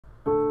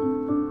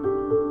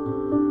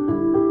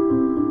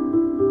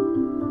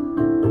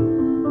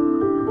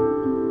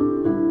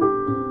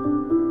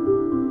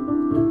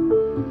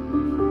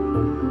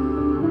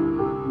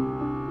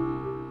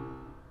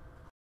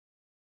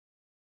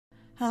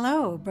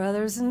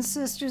Brothers and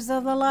sisters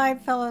of the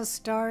light, fellow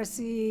star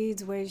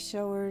seeds, way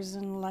showers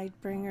and light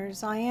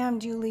bringers, I am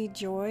Julie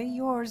Joy,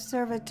 your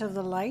servant of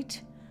the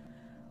light,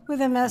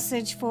 with a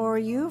message for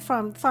you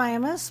from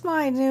Thymus,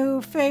 my new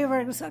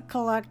favorite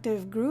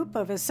collective group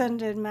of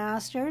Ascended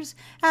Masters,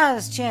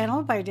 as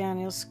channeled by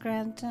Daniel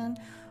Scranton,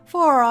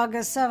 for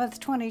August 7th,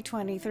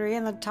 2023.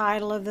 And the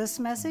title of this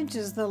message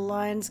is The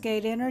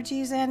Lionsgate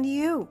Energies and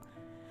You.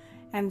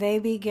 And they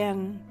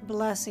begin.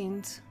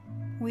 Blessings.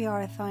 We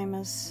are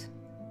Thymus.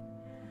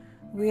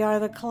 We are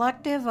the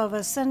collective of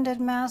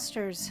Ascended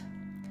Masters.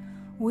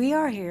 We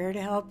are here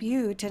to help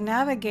you to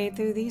navigate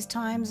through these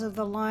times of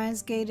the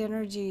Lionsgate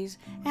energies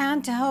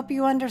and to help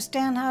you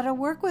understand how to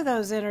work with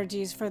those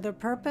energies for the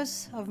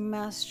purpose of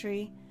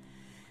mastery.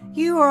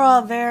 You are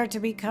all there to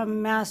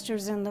become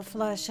masters in the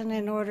flesh, and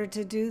in order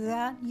to do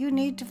that, you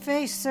need to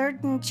face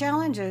certain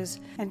challenges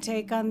and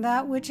take on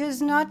that which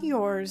is not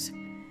yours.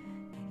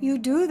 You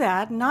do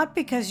that not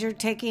because you're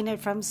taking it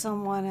from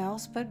someone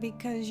else, but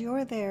because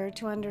you're there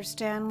to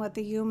understand what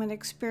the human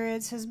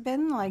experience has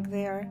been like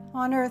there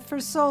on earth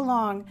for so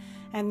long,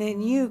 and then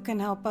you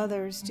can help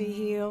others to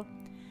heal.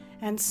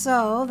 And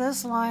so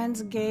this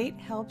Lion's Gate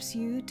helps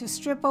you to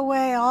strip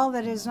away all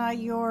that is not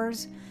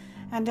yours,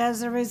 and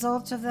as a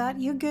result of that,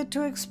 you get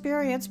to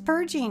experience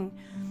purging.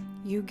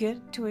 You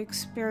get to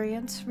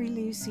experience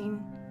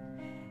releasing.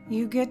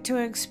 You get to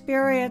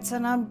experience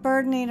an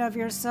unburdening of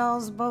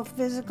yourselves, both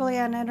physically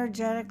and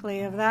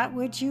energetically, of that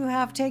which you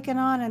have taken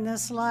on in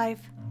this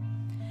life.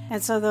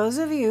 And so those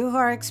of you who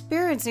are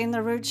experiencing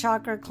the root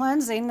chakra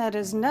cleansing that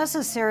is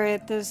necessary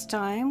at this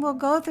time will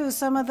go through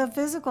some of the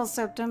physical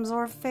symptoms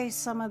or face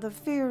some of the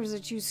fears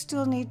that you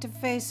still need to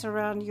face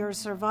around your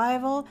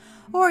survival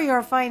or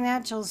your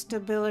financial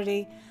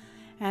stability.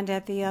 And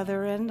at the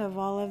other end of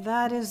all of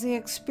that is the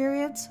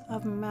experience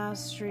of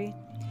mastery.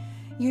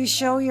 You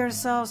show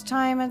yourselves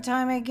time and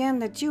time again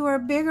that you are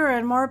bigger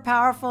and more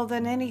powerful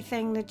than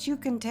anything that you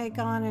can take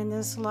on in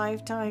this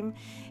lifetime,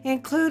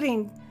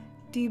 including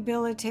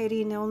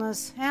debilitating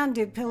illness and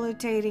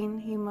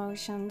debilitating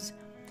emotions.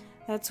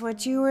 That's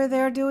what you are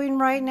there doing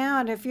right now,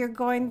 and if you're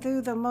going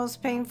through the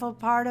most painful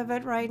part of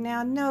it right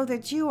now, know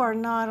that you are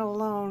not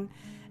alone,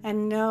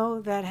 and know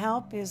that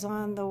help is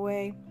on the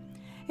way.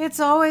 It's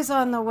always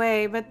on the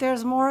way, but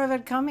there's more of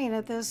it coming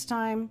at this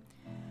time.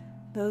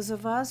 Those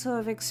of us who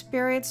have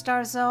experienced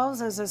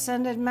ourselves as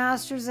ascended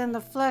masters in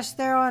the flesh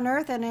there on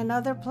earth and in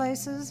other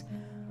places,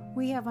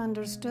 we have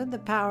understood the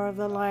power of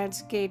the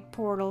Lion's Gate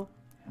portal.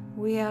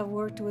 We have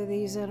worked with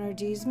these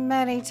energies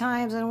many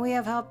times, and we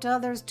have helped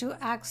others to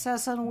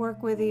access and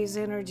work with these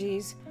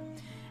energies.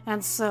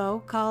 And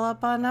so, call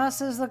upon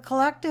us as the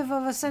collective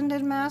of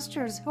Ascended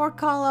Masters, or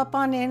call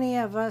upon any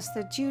of us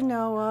that you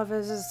know of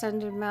as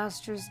Ascended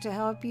Masters to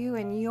help you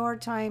in your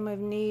time of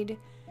need.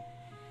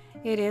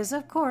 It is,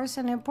 of course,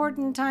 an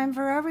important time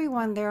for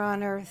everyone there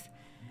on earth,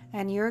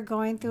 and you're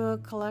going through a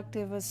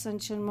collective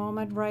ascension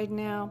moment right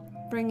now,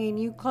 bringing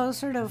you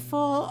closer to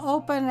full,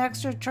 open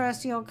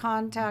extraterrestrial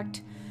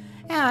contact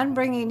and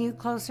bringing you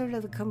closer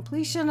to the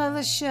completion of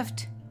the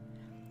shift.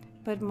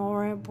 But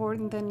more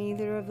important than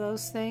either of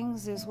those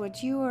things is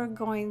what you are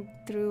going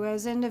through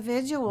as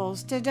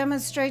individuals to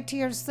demonstrate to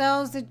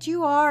yourselves that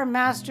you are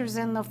masters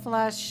in the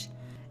flesh.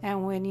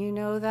 And when you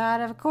know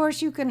that, of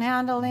course, you can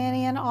handle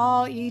any and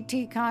all ET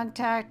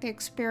contact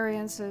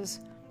experiences.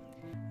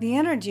 The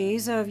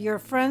energies of your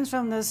friends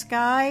from the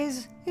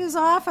skies is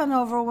often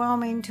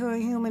overwhelming to a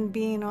human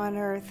being on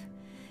Earth.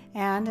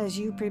 And as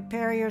you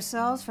prepare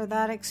yourselves for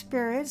that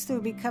experience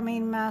through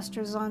becoming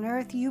masters on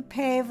Earth, you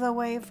pave the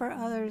way for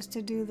others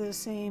to do the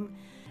same.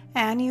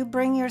 And you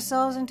bring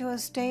yourselves into a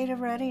state of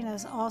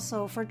readiness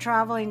also for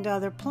traveling to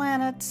other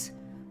planets,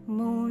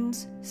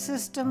 moons,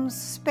 systems,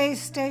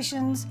 space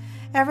stations,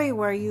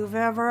 everywhere you've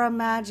ever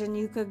imagined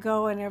you could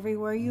go and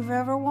everywhere you've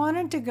ever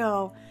wanted to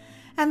go.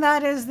 And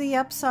that is the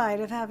upside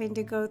of having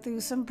to go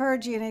through some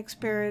purging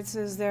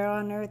experiences there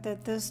on Earth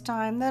at this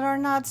time that are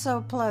not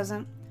so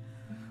pleasant.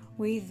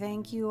 We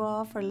thank you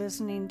all for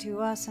listening to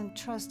us and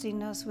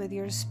trusting us with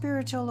your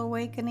spiritual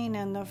awakening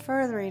and the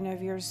furthering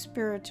of your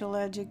spiritual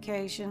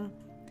education.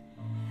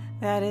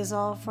 That is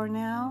all for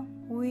now.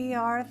 We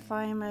are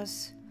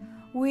Thymus.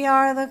 We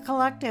are the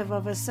collective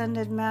of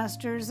Ascended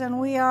Masters, and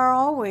we are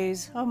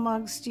always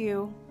amongst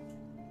you.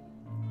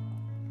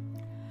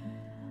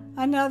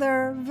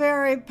 Another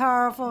very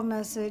powerful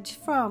message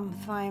from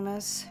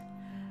Thymus.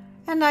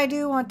 And I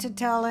do want to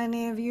tell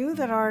any of you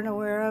that aren't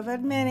aware of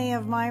it, many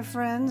of my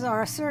friends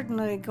are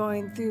certainly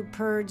going through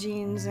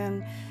purgings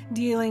and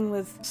dealing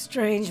with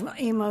strange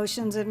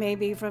emotions that may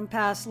be from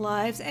past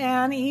lives,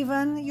 and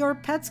even your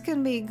pets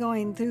can be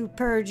going through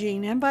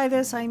purging. And by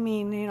this I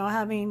mean,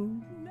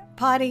 having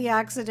potty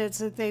accidents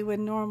that they would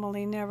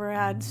normally never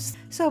had.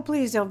 So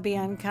please don't be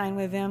unkind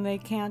with them. They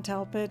can't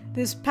help it.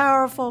 This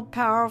powerful,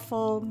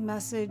 powerful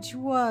message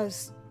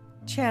was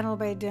channeled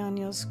by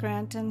Daniel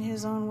Scranton.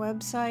 His own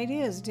website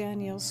is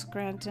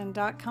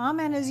danielscranton.com,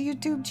 and his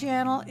YouTube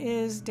channel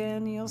is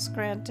Daniel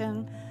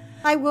Scranton.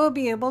 I will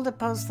be able to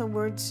post the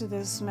words to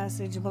this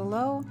message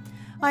below.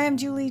 I am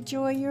Julie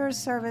Joy, your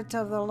servant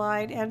of the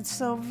light, and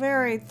so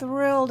very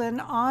thrilled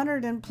and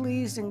honored and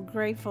pleased and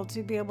grateful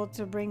to be able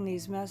to bring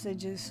these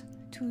messages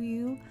to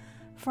you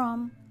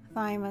from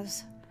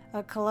Thymus,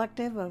 a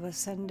collective of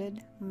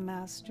ascended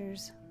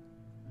masters.